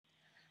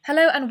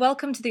Hello and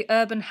welcome to the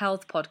Urban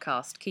Health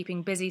Podcast,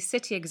 keeping busy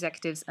city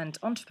executives and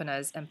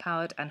entrepreneurs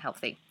empowered and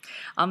healthy.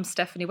 I'm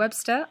Stephanie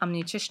Webster. I'm a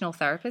nutritional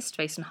therapist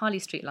based in Harley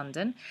Street,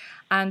 London,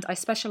 and I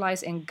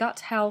specialise in gut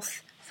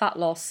health, fat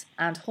loss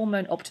and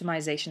hormone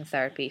optimization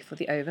therapy for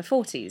the over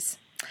 40s.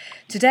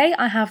 Today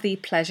I have the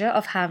pleasure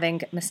of having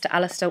Mr.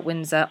 Alastair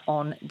Windsor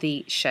on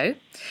the show.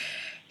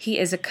 He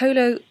is a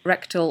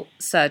colorectal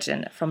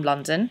surgeon from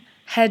London,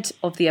 head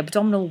of the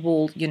abdominal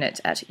wall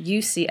unit at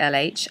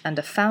UCLH and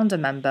a founder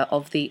member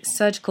of the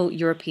Surgical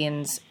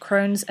Europeans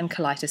Crohn's and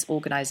Colitis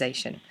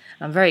Organisation.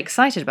 I'm very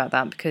excited about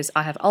that because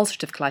I have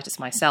ulcerative colitis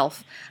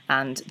myself,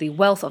 and the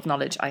wealth of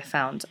knowledge I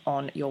found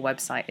on your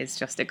website is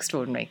just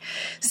extraordinary.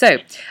 So,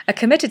 a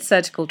committed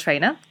surgical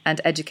trainer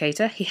and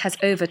educator, he has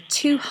over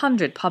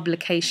 200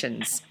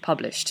 publications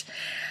published,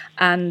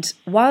 and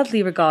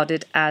widely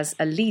regarded as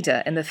a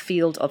leader in the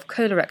field of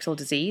colorectal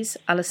disease.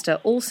 Alastair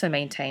also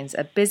maintains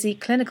a busy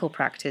clinical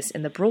practice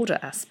in the broader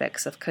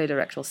aspects of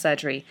colorectal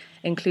surgery,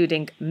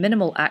 including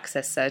minimal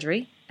access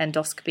surgery,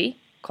 endoscopy,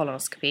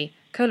 colonoscopy,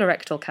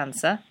 colorectal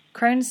cancer,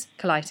 Crohn's,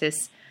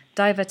 colitis,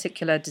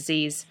 diverticular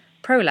disease,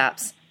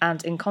 prolapse,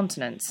 and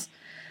incontinence.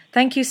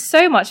 Thank you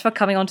so much for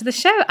coming onto the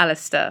show,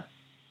 Alastair.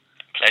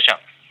 Pleasure.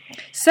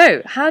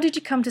 So, how did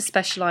you come to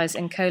specialise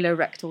in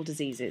colorectal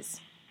diseases?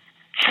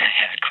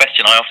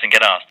 Question I often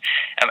get asked.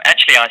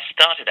 Actually, I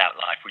started out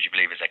life, would you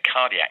believe, as a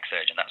cardiac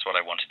surgeon. That's what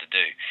I wanted to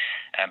do.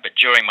 But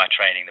during my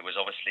training, there was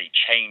obviously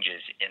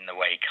changes in the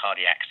way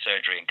cardiac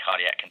surgery and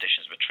cardiac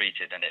conditions were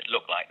treated, and it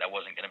looked like there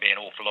wasn't going to be an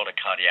awful lot of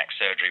cardiac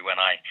surgery when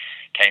I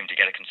came to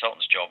get a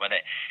consultant's job. And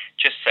it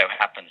just so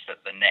happens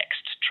that the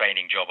next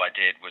training job I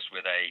did was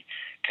with a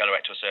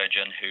colorectal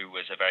surgeon who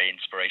was a very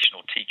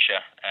inspirational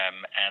teacher,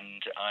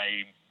 and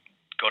I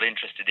got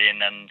interested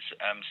in and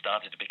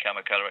started to become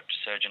a colorectal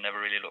surgeon, never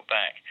really looked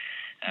back.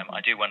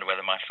 I do wonder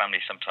whether my family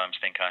sometimes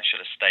think I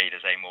should have stayed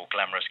as a more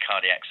glamorous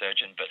cardiac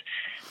surgeon, but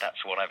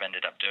that's what I've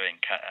ended up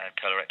doing,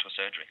 colorectal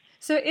surgery.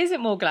 So is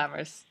it more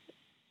glamorous?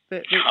 No,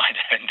 I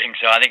don't think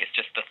so. I think it's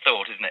just the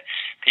thought, isn't it?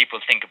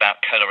 People think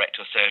about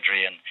colorectal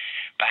surgery and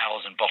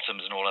bowels and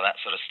bottoms and all of that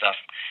sort of stuff.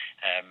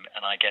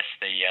 And I guess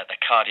the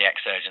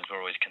cardiac surgeons were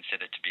always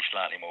considered to be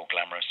slightly more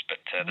glamorous, but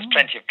there's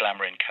plenty of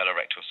glamour in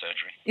colorectal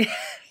surgery.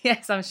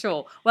 Yes, I'm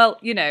sure. Well,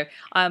 you know,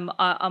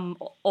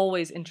 I'm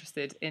always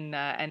interested in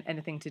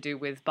anything to do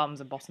with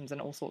bums and bottoms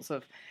and all sorts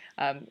of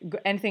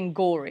anything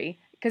gory,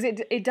 because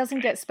it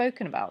doesn't get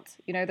spoken about.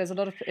 You know, there's a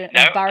lot of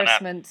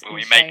embarrassment.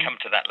 We may come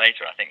to that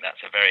later. I think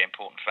that's a very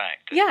important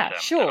fact. Yeah,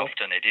 sure. That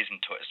often it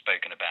isn't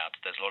spoken about.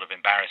 There's a lot of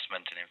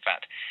embarrassment, and in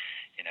fact,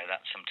 you know,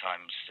 that's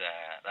sometimes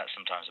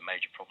a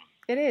major problem.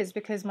 It is,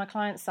 because my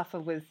clients suffer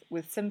with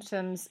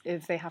symptoms.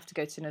 If they have to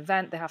go to an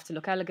event, they have to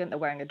look elegant. They're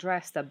wearing a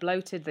dress. They're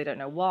bloated. They don't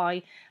know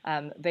why.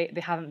 They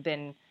haven't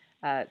been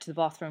to the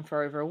bathroom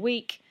for over a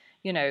week.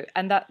 You know,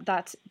 and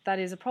that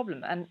is a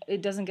problem, and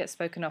it doesn't get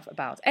spoken of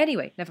about.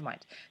 Anyway, never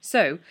mind.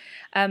 So,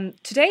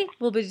 today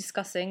we'll be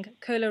discussing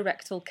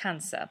colorectal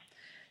cancer.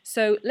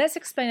 So let's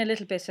explain a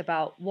little bit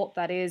about what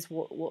that is,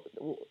 what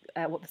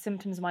the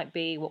symptoms might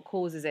be, what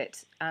causes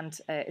it, and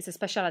it's a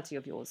speciality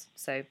of yours.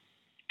 So,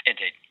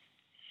 indeed.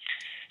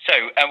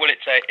 So, well,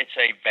 it's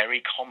a very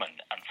common,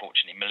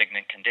 unfortunately,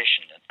 malignant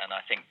condition, and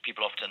I think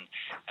people often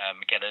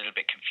get a little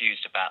bit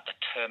confused about the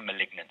term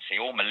malignancy.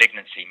 All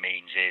malignancy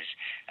means is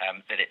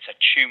that it's a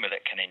tumour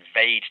that can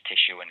invade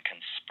tissue and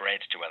can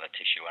spread to other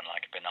tissue,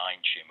 unlike a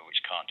benign tumour,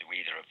 which can't do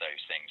either of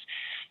those things.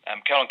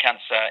 Colon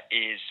cancer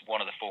is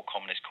one of the 4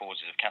 commonest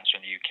causes of cancer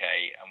in the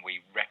UK, and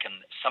we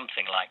reckon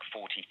something like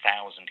 40,000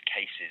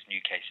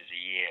 new cases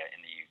a year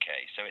in the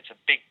UK. So it's a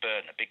big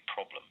burden, a big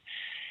problem.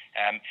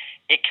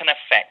 It can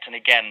affect, and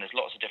again, there's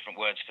lots of different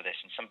words for this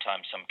and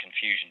sometimes some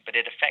confusion, but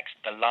it affects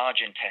the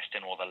large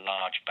intestine or the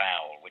large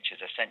bowel, which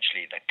is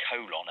essentially the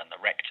colon and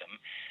the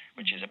rectum,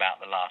 which is about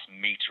the last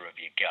metre of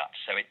your gut.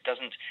 So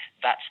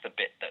that's the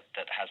bit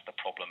that has the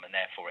problem, and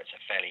therefore it's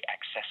a fairly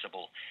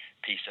accessible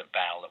piece of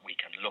bowel that we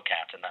can look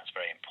at, and that's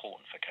very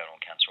important for colon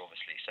cancer,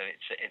 obviously. So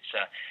it's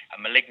a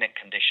malignant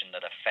condition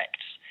that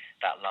affects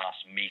that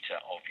last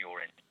metre of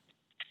your intestine.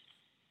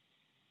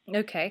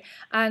 Okay,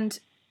 and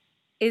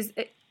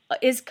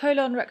is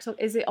colorectal,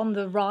 is it on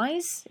the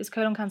rise? Is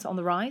colon cancer on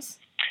the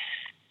rise?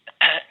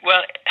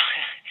 Well,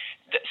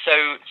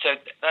 so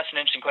that's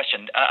an interesting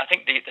question. I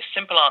think the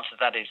simple answer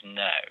to that is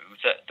no,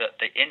 that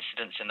the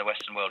incidence in the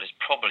Western world is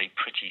probably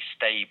pretty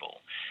stable.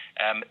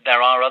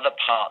 There are other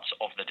parts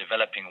of the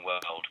developing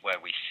world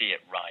where we see it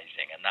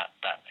rising, and that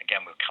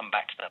again, we'll come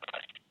back to that.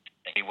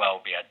 It may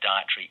well be a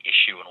dietary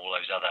issue and all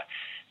those other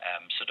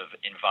sort of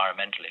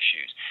environmental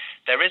issues.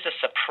 There is a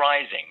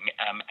surprising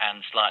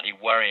and slightly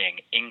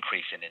worrying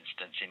increase in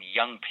incidence in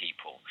young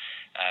people,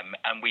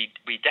 and we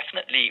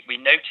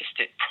noticed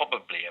it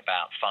probably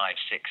about 5,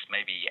 6,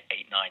 maybe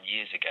 8, 9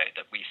 years ago,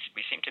 that we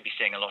seem to be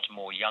seeing a lot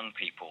more young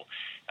people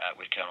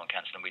with colon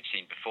cancer than we'd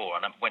seen before.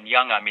 And when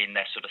young, I mean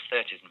their sort of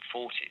 30s and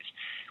 40s,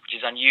 which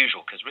is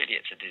unusual because really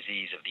it's a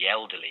disease of the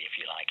elderly, if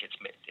you like. It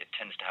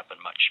tends to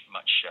happen much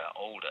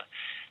older.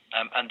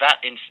 And that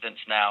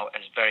incidence now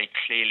has very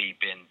clearly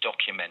been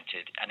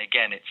documented. And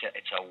again, it's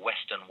a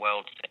Western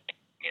world thing,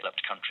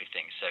 developed country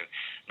thing. So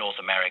North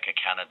America,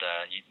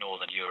 Canada,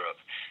 Northern Europe,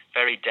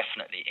 very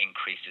definitely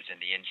increases in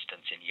the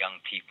incidence in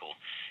young people.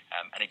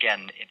 And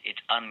again,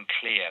 it's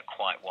unclear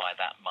quite why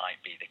that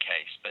might be the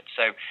case. But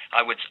so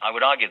I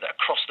would argue that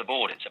across the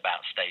board it's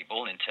about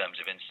stable in terms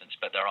of incidence,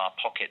 but there are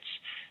pockets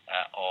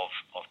of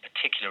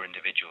particular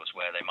individuals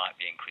where they might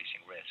be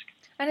increasing risk.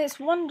 And it's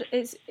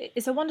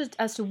a wonder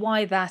as to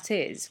why that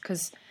is,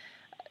 because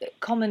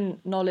common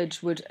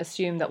knowledge would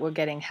assume that we're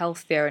getting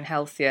healthier and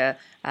healthier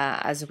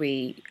as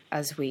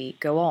we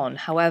go on.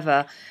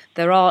 However,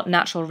 there are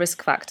natural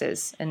risk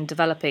factors in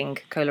developing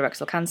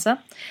colorectal cancer,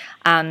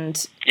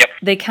 and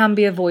they can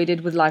be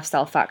avoided with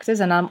lifestyle factors.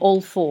 And I'm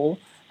all for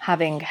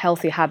having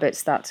healthy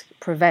habits that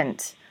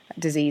prevent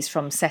disease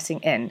from setting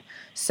in.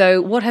 So,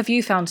 what have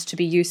you found to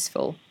be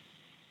useful?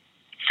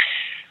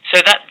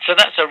 So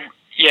that's a.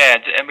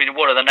 Yeah, I mean,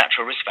 what are the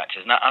natural risk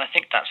factors? And I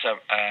think that's a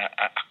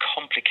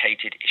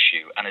complicated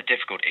issue and a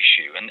difficult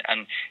issue.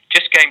 And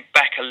just going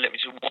back a little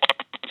to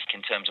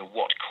in terms of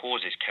what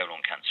causes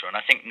colon cancer, and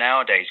I think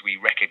nowadays we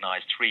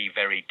recognise three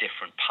very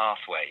different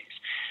pathways.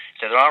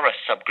 So there are a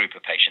subgroup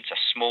of patients, a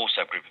small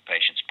subgroup of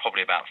patients,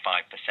 probably about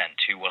 5%,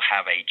 who will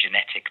have a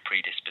genetic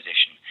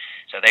predisposition.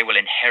 So they will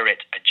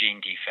inherit a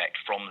gene defect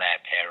from their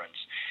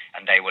parents,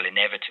 and they will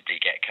inevitably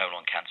get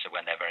colon cancer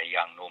when they're very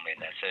young, normally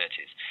in their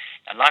 30s.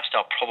 And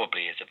lifestyle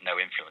probably is of no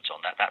influence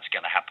on that. That's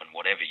going to happen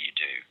whatever you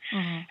do.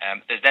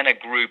 Mm-hmm. There's then a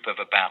group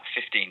of about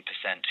 15%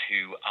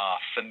 who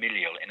are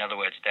familial. In other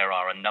words, there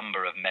are a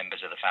number of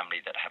members of the family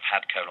that have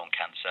had colon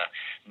cancer,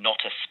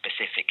 not a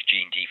specific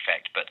gene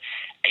defect, but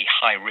a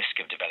high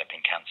risk of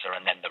developing cancer,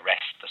 and then the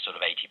rest, the sort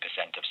of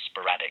 80% of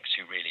sporadics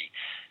who really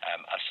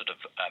are sort of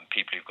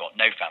people who've got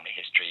no family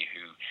history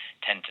who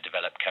tend to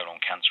develop colon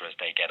cancer as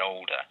they get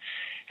older.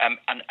 And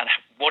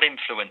what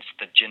influence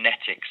the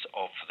genetics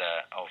of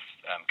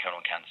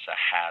colon cancer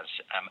has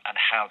and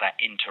how that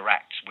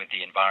interacts with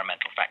the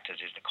environmental factors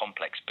is the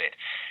complex bit.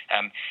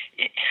 And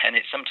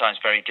it's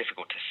sometimes very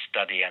difficult to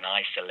study an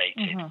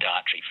isolated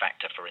dietary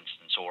factor, for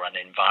instance, or an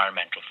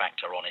environmental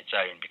factor on its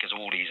own, because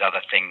all these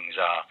other things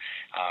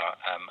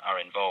are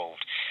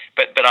involved.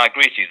 But I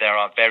agree with you, there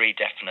are very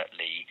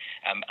definitely,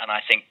 and I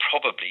think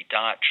probably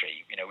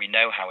dietary. You know, we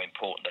know how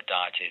important the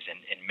diet is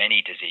in many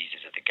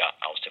diseases of the gut,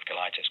 ulcerative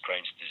colitis,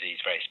 Crohn's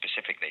disease very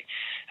specifically.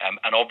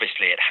 And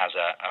obviously it has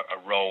a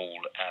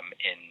role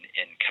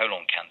in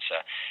colon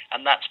cancer.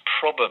 And that's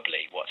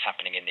probably what's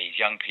happening in these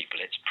young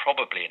people. It's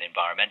probably an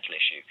environmental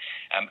issue.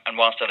 And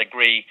whilst I'd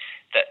agree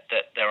that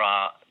there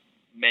are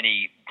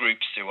many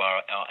groups who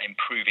are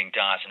improving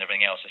diets and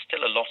everything else, there's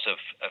still a lot of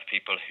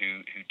people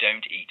who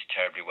don't eat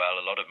terribly well.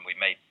 A lot of them, we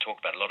may talk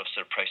about a lot of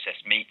sort of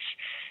processed meats.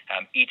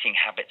 Eating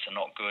habits are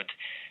not good,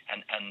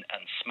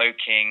 and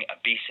smoking,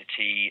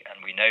 obesity,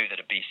 and we know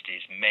that obesity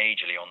is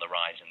majorly on the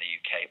rise in the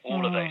UK.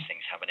 All of those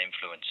things have an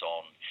influence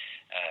on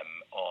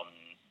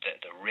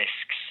the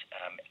risks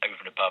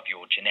over and above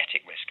your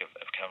genetic risk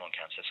of colon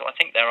cancer. So I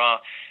think there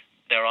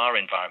are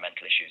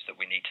environmental issues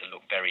that we need to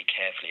look very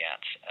carefully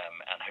at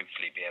and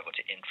hopefully be able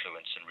to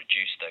influence and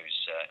reduce those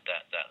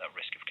that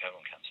risk of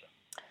colon cancer.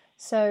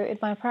 So in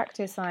my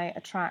practice, I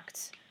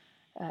attract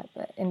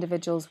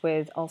individuals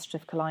with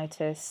ulcerative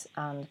colitis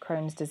and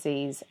Crohn's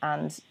disease,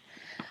 and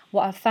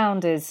what I've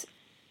found is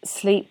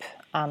sleep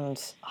and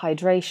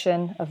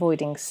hydration,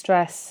 avoiding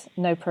stress,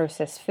 no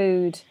processed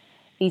food,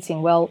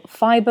 eating well,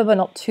 fibre but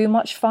not too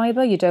much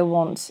fibre. You don't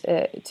want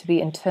it to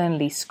be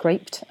internally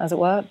scraped, as it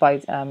were,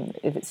 by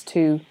if it's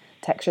too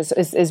textured,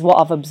 is what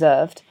I've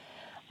observed.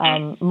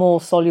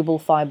 More soluble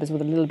fibres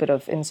with a little bit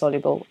of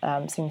insoluble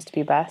seems to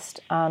be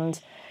best.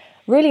 And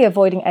really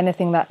avoiding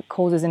anything that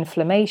causes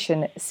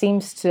inflammation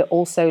seems to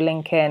also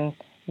link in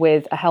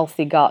with a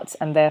healthy gut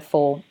and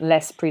therefore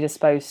less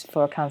predisposed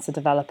for cancer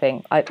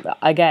developing. I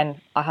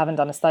haven't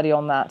done a study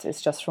on that.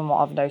 It's just from what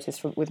I've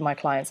noticed with my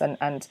clients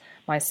and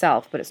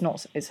myself, but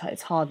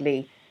it's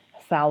hardly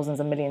thousands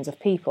and millions of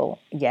people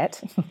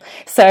yet.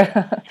 So,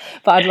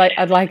 but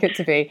I'd like it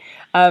to be.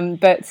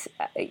 But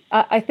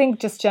I think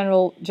just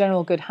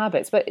general good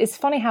habits. But it's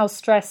funny how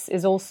stress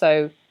is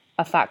also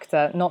a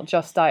factor, not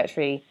just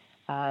dietary.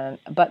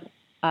 But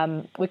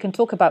we can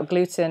talk about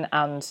gluten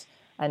and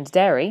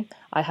dairy.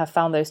 I have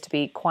found those to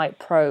be quite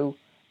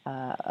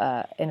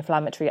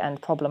inflammatory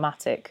and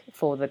problematic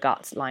for the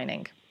gut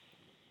lining.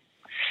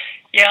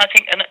 Yeah, I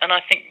think, and I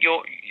think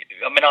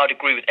I'd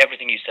agree with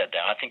everything you said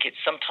there. I think it's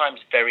sometimes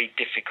very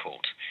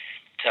difficult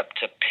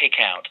to pick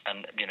out,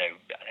 and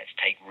let's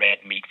take red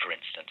meat for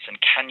instance. And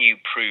can you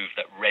prove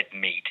that red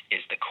meat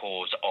is the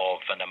cause of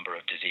a number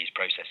of disease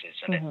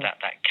processes? And that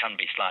can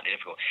be slightly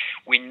difficult.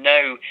 We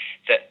know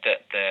that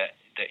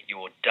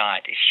your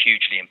diet is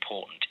hugely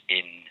important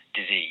in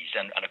disease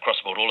and across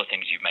the board, all the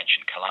things you've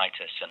mentioned,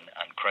 colitis and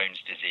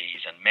Crohn's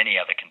disease and many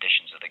other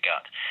conditions of the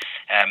gut.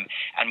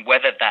 And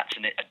whether that's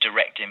a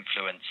direct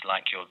influence,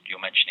 like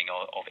you're mentioning,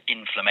 of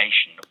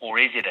inflammation,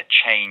 or is it a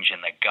change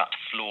in the gut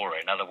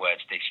flora? In other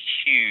words, this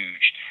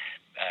huge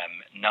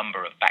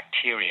number of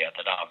bacteria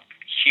that are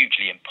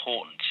hugely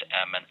important,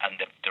 and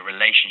the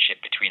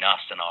relationship between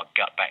us and our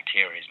gut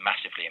bacteria is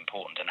massively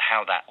important, and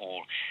how that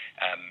all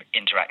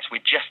interacts, we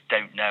just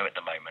don't know at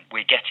the moment.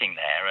 We're getting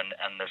there, and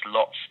there's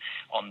lots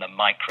on the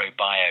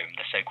microbiome,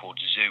 the so-called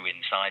zoo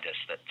inside us,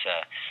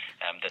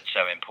 that's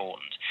so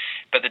important.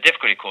 But the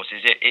difficulty, of course,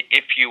 is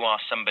if you are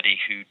somebody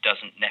who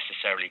doesn't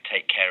necessarily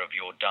take care of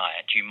your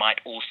diet, you might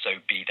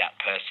also be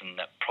that person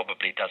that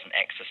probably doesn't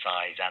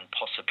exercise and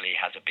possibly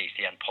has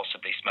obesity and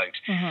possibly smokes.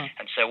 Mm-hmm.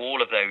 And so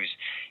all of those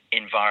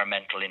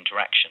environmental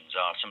interactions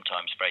are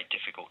sometimes very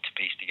difficult to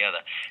piece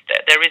together.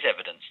 There is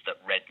evidence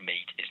that red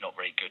meat is not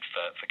very good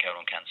for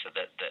colon cancer,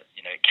 that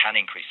it can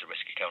increase the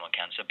risk of colon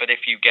cancer. But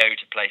if you go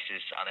to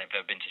places, I don't know if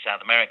you've ever been to South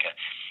America,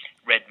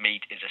 red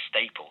meat is a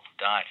staple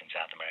diet in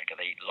South America.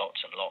 They eat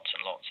lots and lots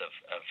and lots of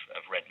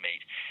red meat,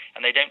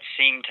 and they don't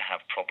seem to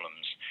have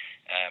problems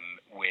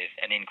with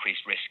an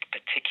increased risk,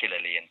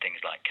 particularly in things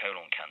like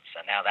colon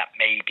cancer. Now, that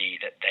may be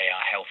that they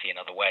are healthy in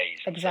other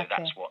ways, and so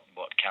that's what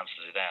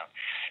cancels it out.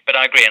 But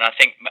I agree, and I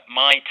think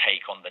my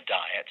take on the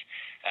diet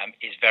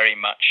is very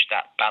much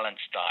that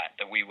balanced diet,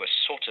 that we were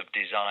sort of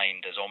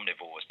designed as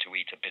omnivores to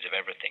eat a bit of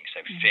everything.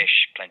 So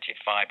fish, plenty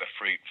of fibre,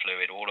 fruit,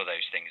 fluid, all of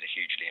those things are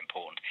hugely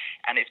important.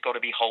 And it's got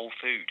to be whole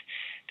food,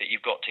 that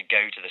you've got to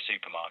go to the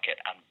supermarket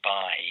and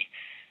buy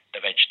the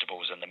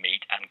vegetables and the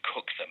meat and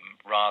cook them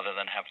rather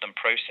than have them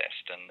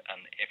processed. And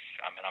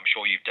I'm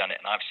sure you've done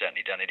it, and I've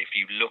certainly done it. If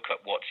you look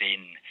at what's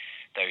in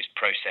those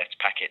processed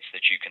packets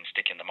that you can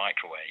stick in the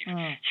microwave,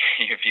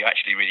 if you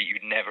actually really,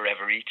 you'd never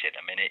ever eat it.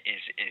 I mean, it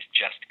is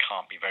just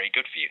can't be very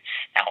good for you.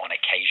 Now, on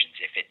occasions,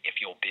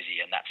 if you're busy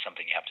and that's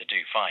something you have to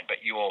do, fine.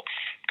 But your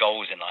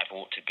goals in life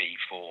ought to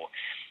be for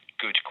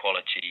good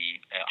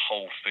quality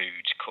whole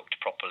foods cooked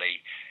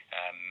properly,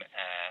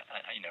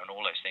 and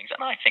all those things.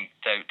 And I think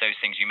those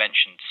things you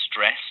mentioned,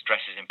 stress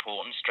is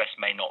important. Stress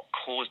may not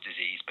cause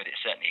disease, but it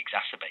certainly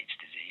exacerbates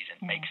disease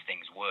and makes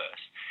things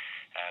worse.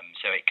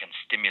 So it can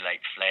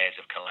stimulate flares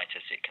of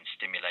colitis, it can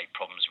stimulate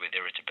problems with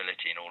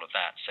irritability and all of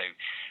that. So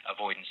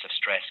avoidance of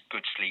stress,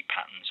 good sleep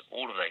patterns,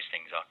 all of those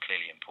things are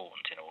clearly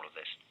important in all of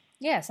this.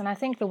 Yes, and I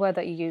think the word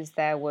that you used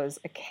there was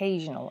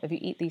occasional, if you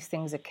eat these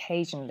things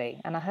occasionally.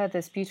 And I heard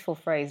this beautiful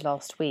phrase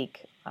last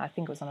week, I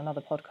think it was on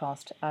another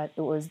podcast, it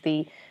was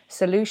the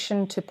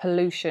solution to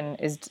pollution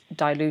is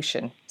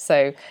dilution.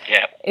 So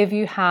if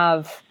you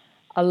have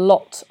a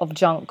lot of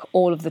junk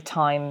all of the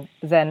time,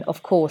 then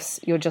of course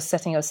you're just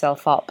setting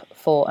yourself up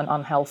for an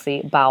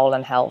unhealthy bowel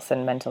and health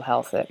and mental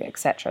health,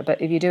 etc.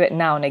 But if you do it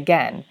now and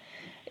again,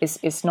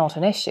 it's not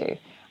an issue.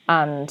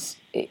 And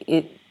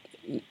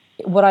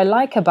what I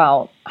like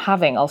about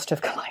having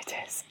ulcerative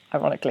colitis,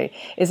 ironically,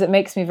 is it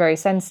makes me very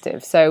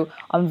sensitive. So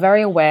I'm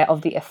very aware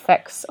of the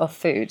effects of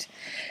food.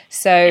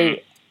 So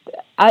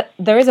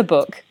there is a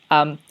book,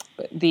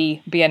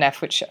 the BNF,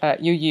 which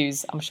you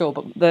use, I'm sure,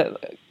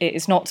 but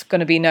it's not going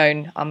to be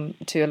known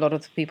to a lot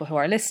of the people who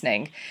are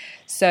listening.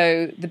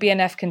 So the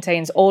BNF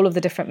contains all of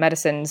the different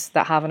medicines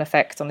that have an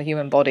effect on the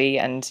human body,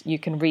 and you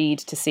can read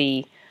to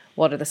see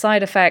what are the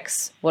side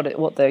effects,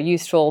 what they're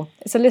used for.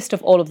 It's a list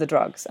of all of the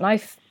drugs. And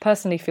I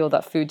personally feel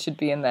that food should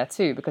be in there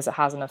too, because it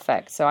has an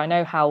effect. So I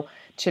know how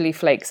chili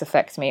flakes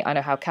affect me. I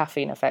know how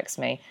caffeine affects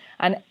me.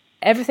 And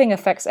everything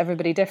affects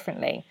everybody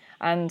differently.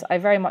 And I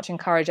very much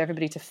encourage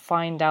everybody to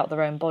find out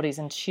their own bodies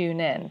and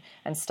tune in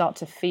and start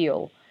to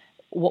feel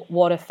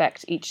what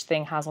effect each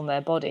thing has on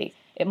their body.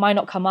 It might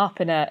not come up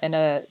in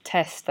a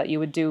test that you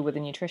would do with a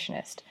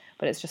nutritionist,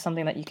 but it's just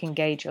something that you can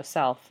gauge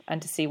yourself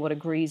and to see what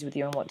agrees with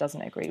you and what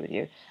doesn't agree with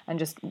you, and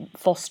just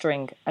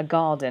fostering a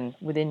garden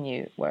within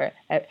you where,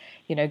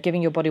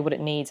 giving your body what it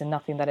needs and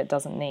nothing that it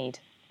doesn't need.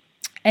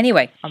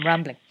 Anyway, I'm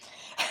rambling.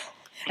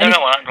 No,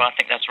 I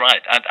think that's right.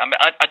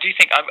 I do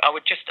think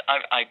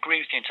I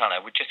agree with you entirely.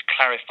 I would just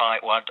clarify,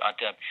 I'd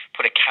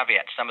put a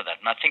caveat to some of that.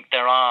 And I think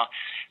there are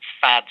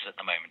fads at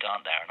the moment,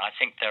 aren't there? And I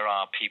think there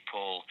are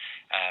people,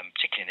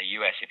 particularly in the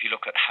US, if you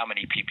look at how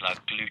many people are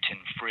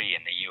gluten-free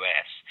in the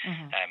US,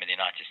 in the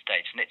United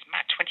States, and it's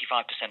about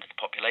 25% of the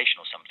population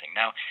or something.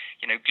 Now,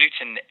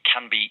 gluten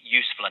can be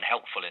useful and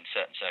helpful in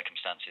certain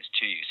circumstances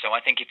to you. So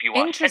I think if you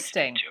are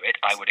sensitive to it,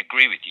 I would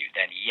agree with you.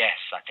 Then yes,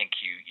 I think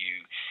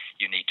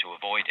you need to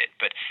avoid it.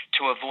 But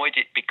to avoid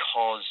it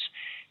because,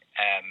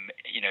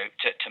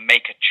 to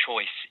make a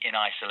choice in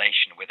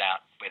isolation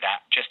without,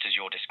 just as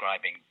you're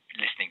describing,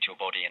 listening to your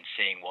body and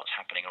seeing what's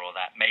happening or all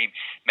that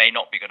may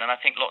not be good. And I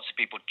think lots of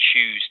people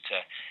choose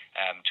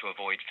to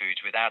avoid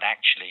foods without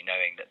actually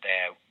knowing that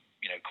they're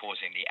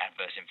causing the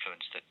adverse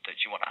influence that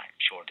you want. I'm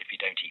sure if you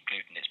don't eat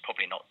gluten, it's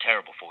probably not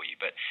terrible for you,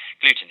 but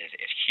gluten is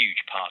a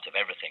huge part of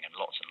everything and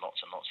lots and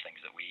lots and lots of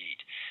things that we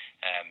eat.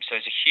 So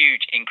it's a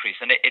huge increase,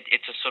 and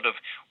it's a sort of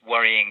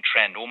worrying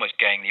trend,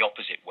 almost going the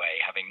opposite way,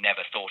 having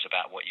never thought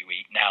about what you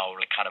eat, now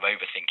kind of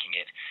overthinking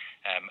it.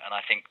 And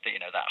I think that,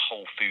 that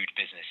whole food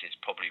business is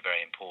probably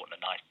very important.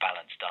 A nice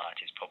balanced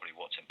diet is probably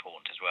what's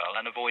important as well,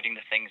 and avoiding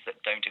the things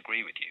that don't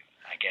agree with you.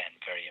 Again,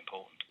 very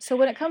important. So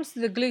when it comes to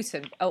the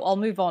gluten, I'll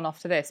move on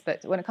after this,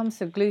 but when it comes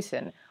to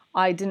gluten,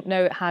 I didn't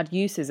know it had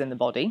uses in the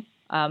body.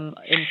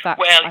 In fact,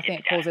 Well, I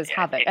think it causes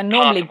havoc. it's And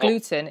part normally of what,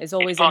 gluten is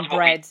always it's part in of what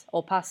we, bread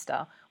or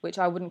pasta, which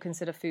I wouldn't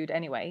consider food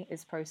anyway.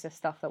 It's processed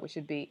stuff that we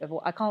should be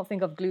avoid. I can't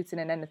think of gluten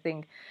in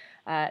anything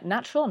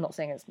natural. I'm not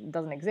saying it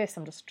doesn't exist.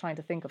 I'm just trying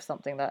to think of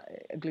something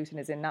that gluten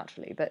is in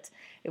naturally. But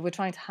if we're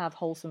trying to have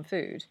wholesome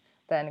food,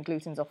 then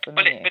gluten's off the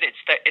menu. But it's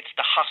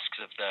the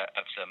husks of the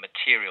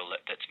material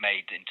that's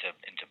made into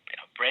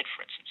bread,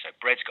 for instance. So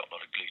bread's got a lot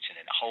of gluten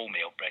in it.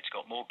 Wholemeal bread's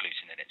got more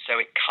gluten in it. So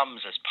it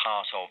comes as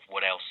part of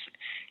what else,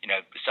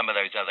 some of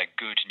those other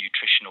good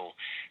nutritional,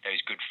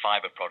 those good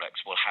fiber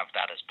products will have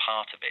that as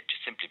part of it,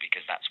 just simply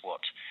because that's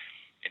what,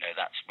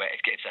 that's where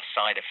it's a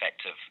side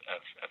effect of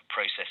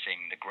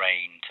processing the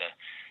grain to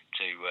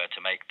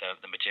make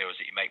the materials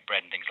that you make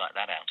bread and things like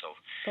that out of.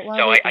 But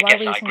I guess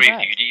I agree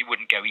bread? with you. You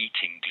wouldn't go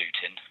eating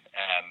gluten,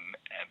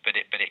 but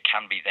it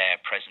can be there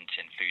present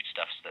in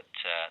foodstuffs that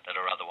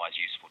are otherwise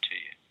useful to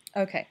you.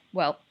 Okay,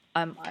 well,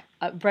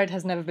 bread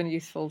has never been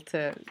useful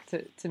to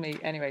me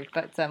anyway,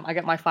 but I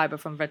get my fibre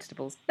from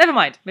vegetables. Never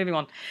mind, moving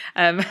on.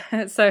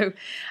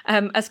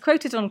 As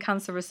quoted on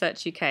Cancer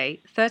Research UK,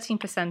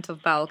 13%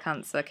 of bowel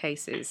cancer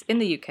cases in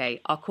the UK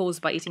are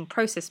caused by eating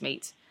processed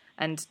meat,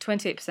 and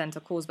 28% are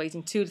caused by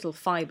eating too little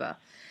fibre.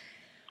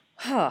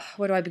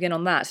 Where do I begin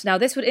on that? Now,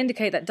 this would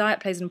indicate that diet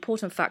plays an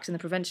important factor in the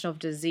prevention of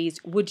disease.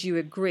 Would you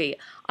agree?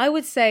 I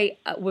would say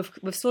we've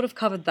sort of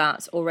covered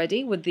that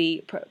already with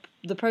the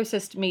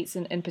processed meats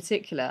in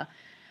particular.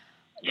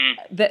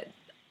 That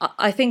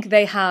I think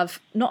they have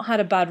not had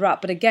a bad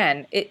rap, but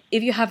again,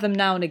 if you have them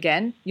now and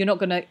again, you're not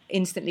going to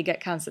instantly get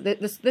cancer.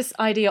 This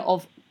idea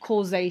of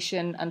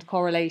causation and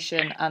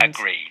correlation, and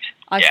agreed.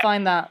 I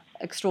find that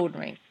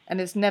extraordinary,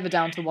 and it's never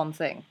down to one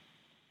thing.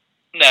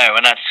 No,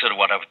 and that's sort of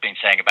what I've been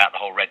saying about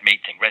the whole red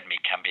meat thing. Red meat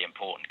can be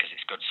important because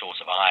it's a good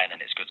source of iron and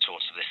it's a good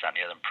source of this, that, and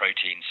the other, and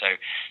protein. So,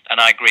 and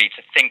I agree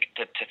to think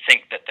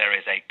that there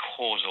is a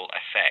causal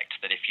effect,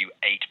 that if you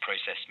ate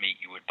processed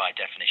meat, you would by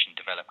definition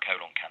develop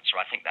colon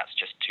cancer. I think that's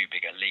just too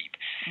big a leap.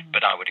 Mm-hmm.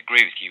 But I would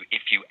agree with you.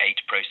 If you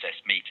ate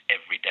processed meat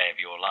every day of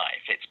your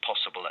life, it's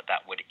possible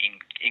that would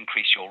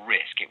increase your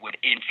risk. It would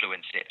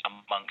influence it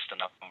amongst a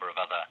number of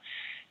other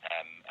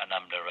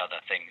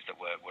things that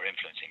were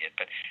influencing it.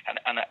 But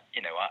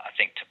I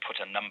think to put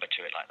a number to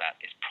it like that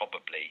is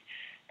probably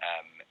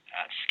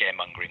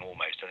scaremongering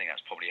almost. I think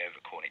that's probably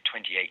overcorning.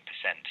 28%.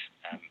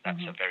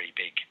 That's a very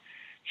big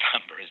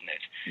number, isn't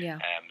it? Yeah.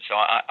 So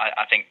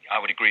I think I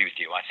would agree with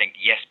you. I think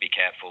yes, be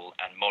careful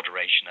and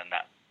moderation, and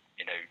that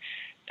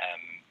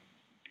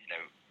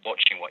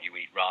watching what you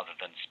eat rather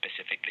than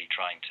specifically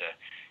trying to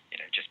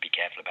just be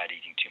careful about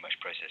eating too much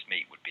processed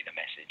meat would be the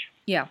message.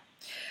 Yeah.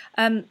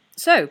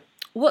 So,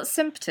 what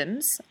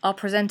symptoms are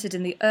presented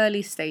in the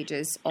early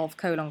stages of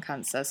colon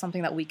cancer,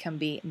 something that we can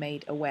be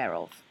made aware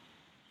of?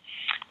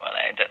 Well,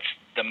 that's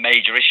the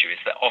major issue, is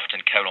that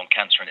often colon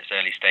cancer in its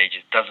early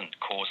stages doesn't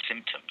cause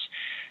symptoms.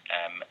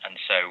 And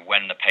so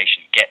when the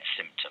patient gets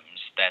symptoms,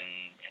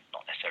 then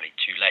not necessarily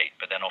too late,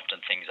 but then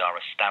often things are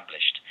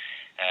established.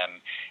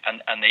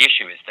 And the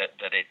issue is that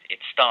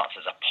it starts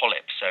as a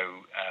polyp,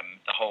 so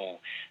the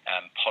whole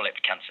polyp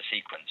cancer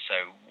sequence.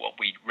 So what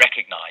we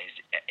recognise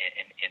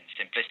in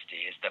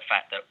simplicity is the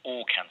fact that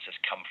all cancers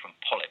come from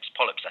polyps.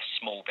 Polyps are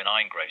small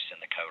benign growths in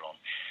the colon,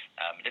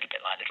 a little bit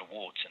like little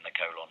warts in the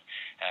colon.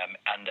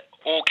 And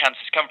all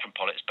cancers come from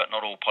polyps, but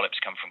not all polyps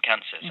come from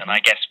cancers. Mm-hmm. And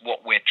I guess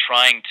what we're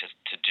trying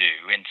to do,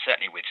 and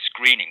certainly with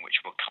screening,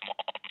 which will come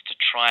on, to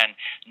try and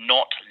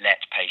not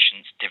let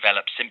patients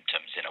develop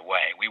symptoms in a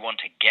way. We want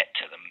to get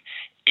to them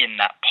in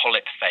that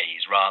polyp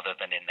phase rather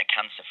than in the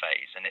cancer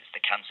phase, and it's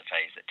the cancer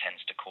phase that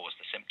tends to cause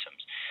the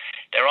symptoms.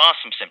 There are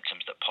some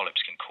symptoms that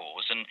polyps can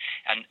cause, and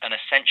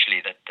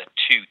essentially the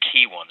two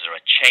key ones are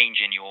a change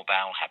in your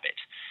bowel habit.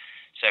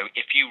 So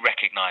if you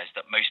recognise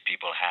that most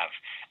people have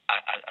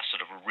a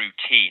sort of a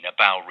routine, a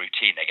bowel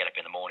routine, they get up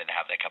in the morning, they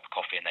have their cup of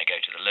coffee and they go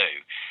to the loo.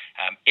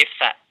 If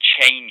that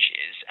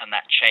changes and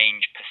that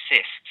change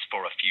persists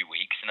for a few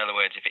weeks, in other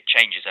words, if it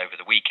changes over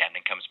the weekend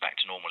and comes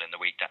back to normal in the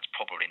week, that's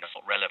probably not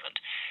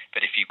relevant.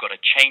 But if you've got a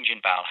change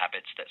in bowel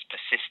habits that's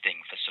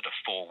persisting for sort of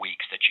 4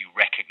 weeks, that you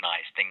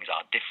recognise things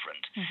are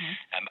different,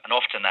 and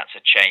often that's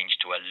a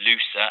change to a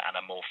looser and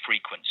a more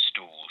frequent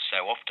stool,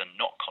 so often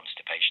not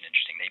constipation,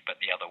 interestingly, but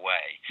the other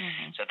way.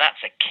 So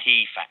that's a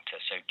key factor,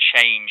 so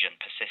change and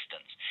persistence.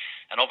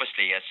 And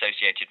obviously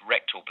associated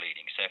rectal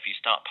bleeding. So if you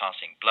start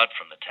passing blood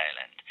from the tail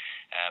end,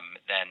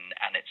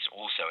 and it's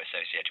also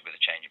associated with a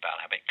change of bowel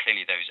habit,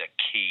 clearly those are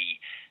key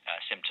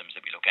symptoms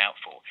that we look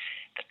out for.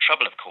 The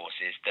trouble, of course,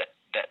 is that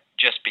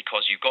just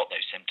because you've got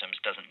those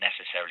symptoms doesn't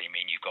necessarily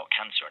mean you've got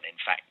cancer. And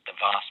in fact, the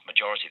vast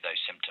majority of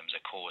those symptoms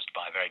are caused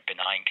by very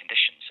benign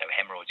conditions. So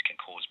hemorrhoids can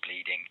cause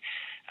bleeding,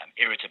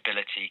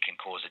 irritability can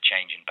cause a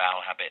change in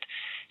bowel habit.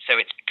 So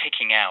it's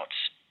picking out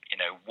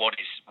what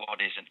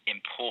is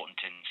important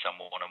in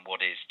someone and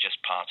what is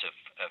just part of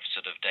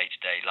sort of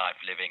day-to-day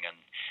life living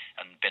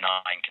and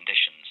benign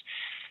conditions.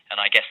 And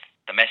I guess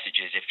the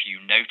message is, if you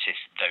notice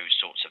those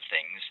sorts of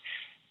things,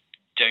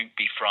 don't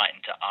be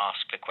frightened to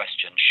ask the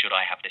question, should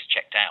I have this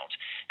checked out?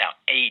 Now,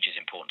 80% age is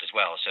important as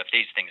well. So if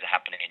these things are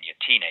happening in your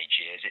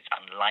teenage years, it's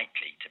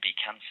unlikely to be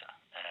cancer.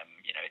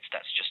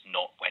 That's just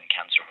not when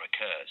cancer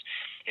occurs.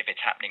 If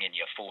it's happening in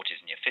your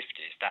 40s and your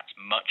 50s, that's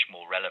much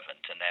more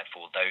relevant, and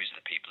therefore those are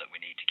the people that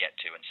we need to get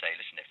to and say,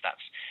 listen,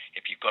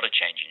 if you've got a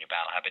change in your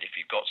bowel habit, if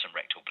you've got some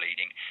rectal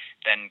bleeding,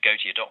 then go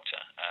to your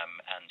doctor,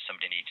 and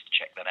somebody needs to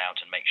check that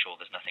out and make sure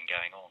there's nothing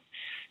going on.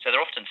 So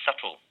there are often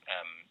subtle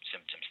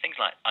symptoms. Things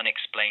like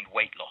unexplained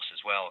weight loss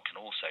as well can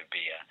also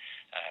be a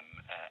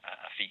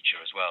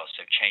feature as well.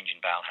 So change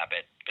in bowel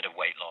habit, bit of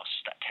weight loss,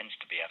 that tends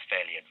to be a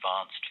fairly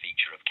advanced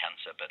feature of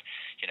cancer, but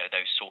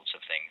those sorts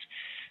of things.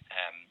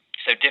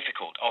 So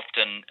difficult.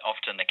 Often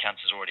the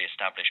cancer's already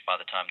established by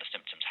the time the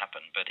symptoms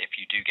happen, but if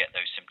you do get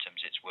those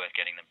symptoms, it's worth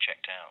getting them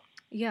checked out.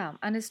 Yeah,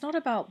 and it's not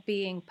about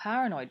being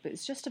paranoid, but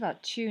it's just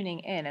about tuning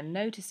in and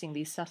noticing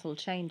these subtle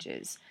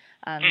changes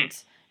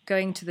and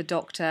going to the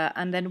doctor.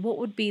 And then what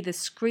would be the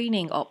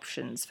screening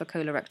options for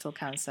colorectal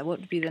cancer?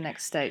 What would be the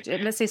next stage?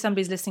 Let's say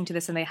somebody's listening to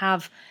this and they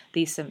have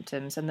these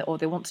symptoms, or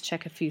they want to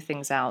check a few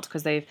things out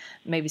because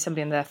maybe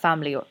somebody in their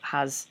family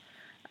has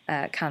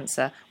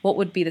cancer. What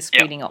would be the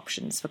screening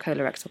options for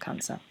colorectal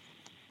cancer?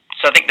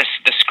 So I think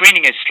the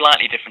screening is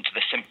slightly different to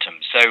the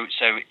symptoms. So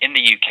in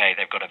the UK,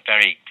 they've got a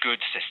very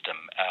good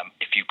system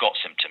if you've got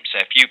symptoms. So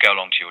if you go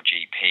along to your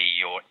GP,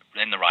 you're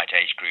in the right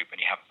age group and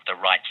you have the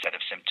right set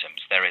of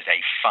symptoms, there is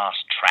a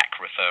fast-track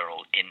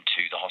referral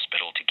into the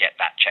hospital to get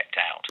that checked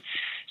out.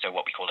 So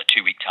what we call a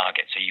 2-week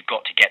target. So you've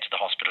got to get to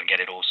the hospital and get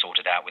it all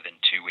sorted out within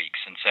 2 weeks.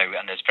 And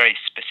there's very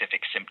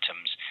specific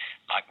symptoms,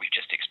 like we've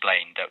just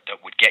explained,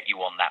 that would get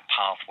you on that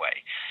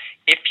pathway.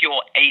 If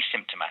you're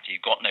asymptomatic,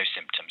 you've got no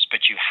symptoms,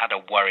 but you had a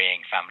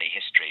worrying family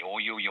history, or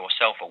you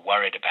yourself are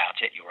worried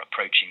about it, you're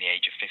approaching the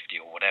age of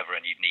 50 or whatever,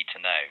 and you need to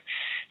know,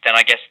 then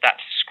I guess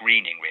that's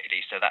screening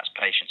really. So that's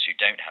patients who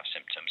don't have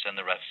symptoms. And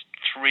there are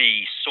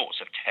 3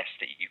 sorts of tests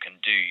that you can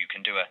do. You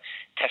can do a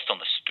test on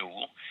the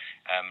stool,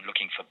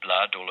 looking for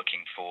blood or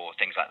looking for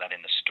things like that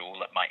in the stool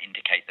that might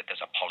indicate that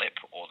there's a polyp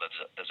or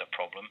there's a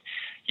problem.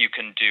 You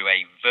can do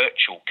a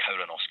virtual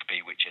colonoscopy,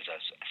 which is a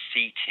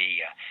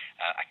CT, a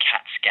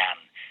CAT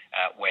scan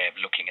way of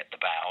looking at the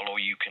bowel, or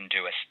you can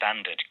do a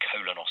standard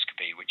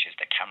colonoscopy, which is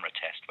the camera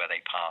test where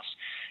they pass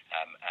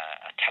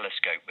a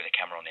telescope with a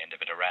camera on the end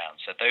of it around.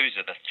 So those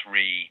are the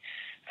 3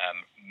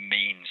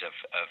 means of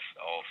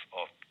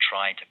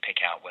trying to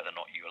pick out whether or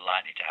not you're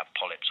likely to have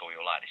polyps or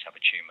you're likely to have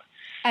a tumour.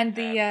 And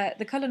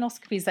the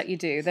colonoscopies that you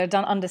do, they're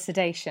done under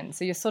sedation,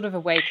 so you're sort of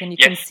awake and you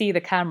can see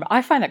the camera.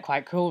 I find that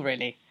quite cool,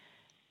 really,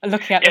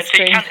 looking at the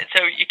screen.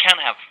 So you can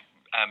have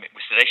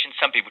with sedation.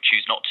 Some people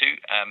choose not to,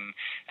 and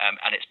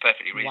it's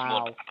perfectly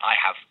reasonable. Wow. I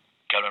have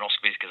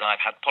colonoscopies because I've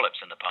had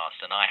polyps in the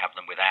past, and I have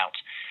them without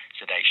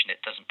sedation.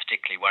 It doesn't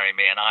particularly worry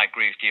me, and I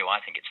agree with you.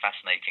 I think it's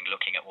fascinating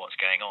looking at what's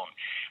going on.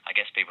 I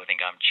guess people think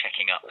I'm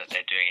checking up that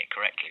they're doing it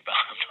correctly, but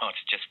I'm not.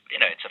 It's just,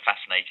 it's a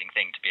fascinating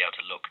thing to be able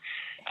to look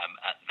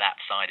at that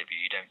side of you.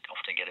 You don't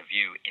often get a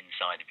view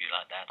inside of you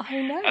like that.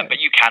 I know.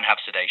 But you can have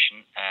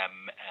sedation,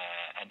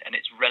 and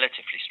it's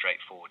relatively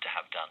straightforward to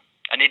have done.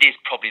 And it is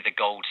probably the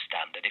gold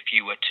standard. If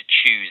you were to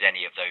choose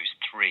any of those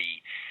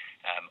 3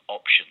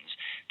 options,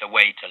 the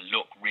way to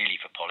look really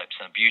for polyps,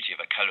 and the beauty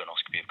of a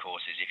colonoscopy, of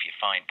course, is if you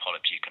find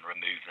polyps, you can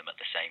remove them at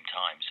the same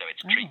time. So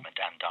it's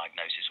treatment and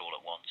diagnosis all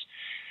at once.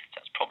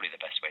 So that's probably the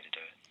best way to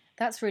do it.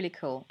 That's really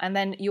cool. And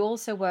then you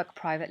also work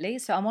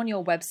privately. So I'm on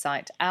your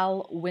website,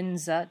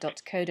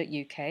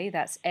 alwindsor.co.uk.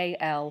 That's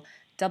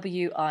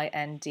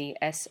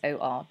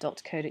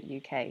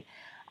alwindsor.co.uk.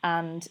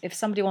 And if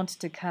somebody wanted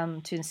to come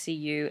to see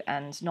you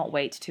and not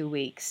wait 2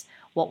 weeks,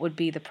 what would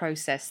be the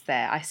process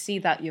there? I see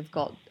that you've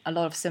got a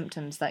lot of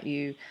symptoms that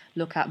you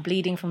look at: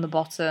 bleeding from the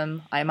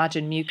bottom, I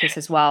imagine mucus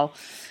as well,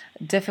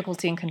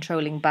 difficulty in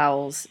controlling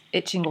bowels,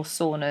 itching or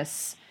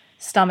soreness,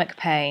 stomach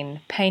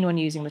pain, pain when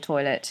using the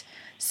toilet.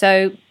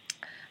 So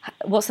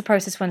what's the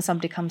process when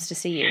somebody comes to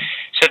see you?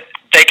 So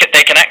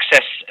they can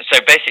access. So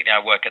basically, I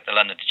work at the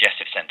London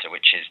Digestive Centre,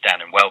 which is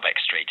down in Welbeck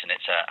Street, and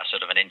it's a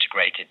sort of an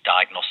integrated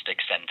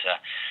diagnostic centre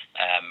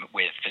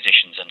with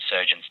physicians and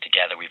surgeons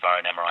together. We've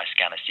got an MRI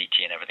scanner,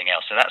 CT, and everything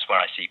else. So that's where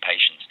I see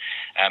patients,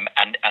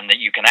 and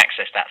that you can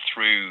access that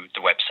through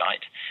the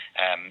website.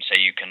 So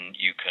you can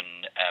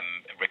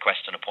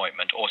request an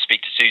appointment or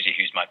speak to Susie,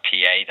 who's my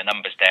PA. The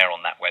number's there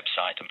on that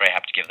website. I'm very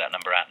happy to give that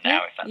number out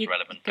now if that's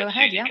relevant. Go but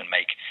ahead, Susie can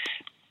make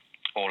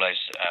all those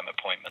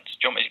appointments.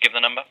 Do you want me to give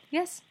the number?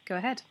 Yes, go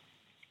ahead.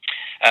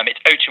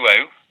 It's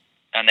 020,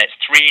 and that's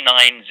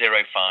 3905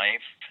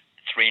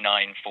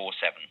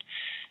 3947.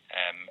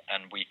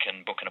 And we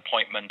can book an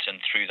appointment, and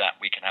through that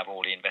we can have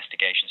all the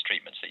investigations,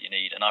 treatments that you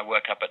need. And I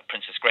work up at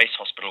Princess Grace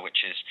Hospital,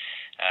 which is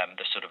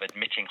the sort of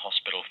admitting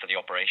hospital for the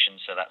operation,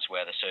 so that's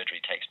where the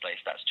surgery takes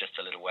place. That's just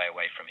a little way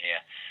away from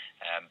here,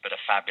 but a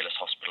fabulous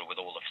hospital with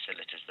all the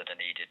facilities that are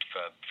needed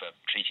for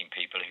treating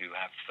people who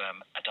have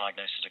a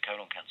diagnosis of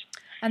colon cancer.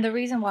 And the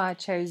reason why I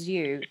chose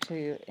you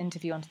to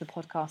interview onto the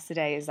podcast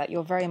today is that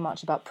you're very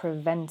much about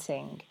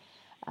preventing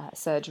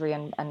surgery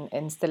and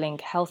instilling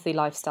healthy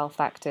lifestyle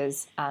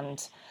factors,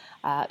 and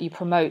you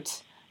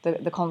promote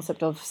the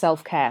concept of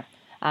self-care.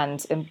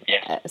 and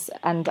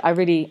I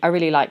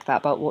really like that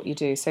about what you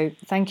do. So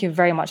thank you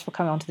very much for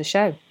coming onto the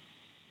show.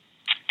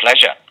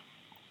 Pleasure.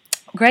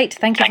 Great,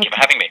 thank you for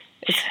having me.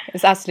 It's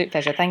an absolute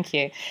pleasure, thank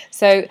you.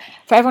 So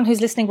for everyone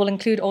who's listening, we'll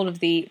include all of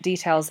the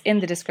details in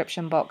the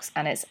description box,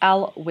 and it's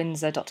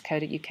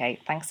alwindsor.co.uk.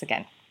 Thanks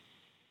again.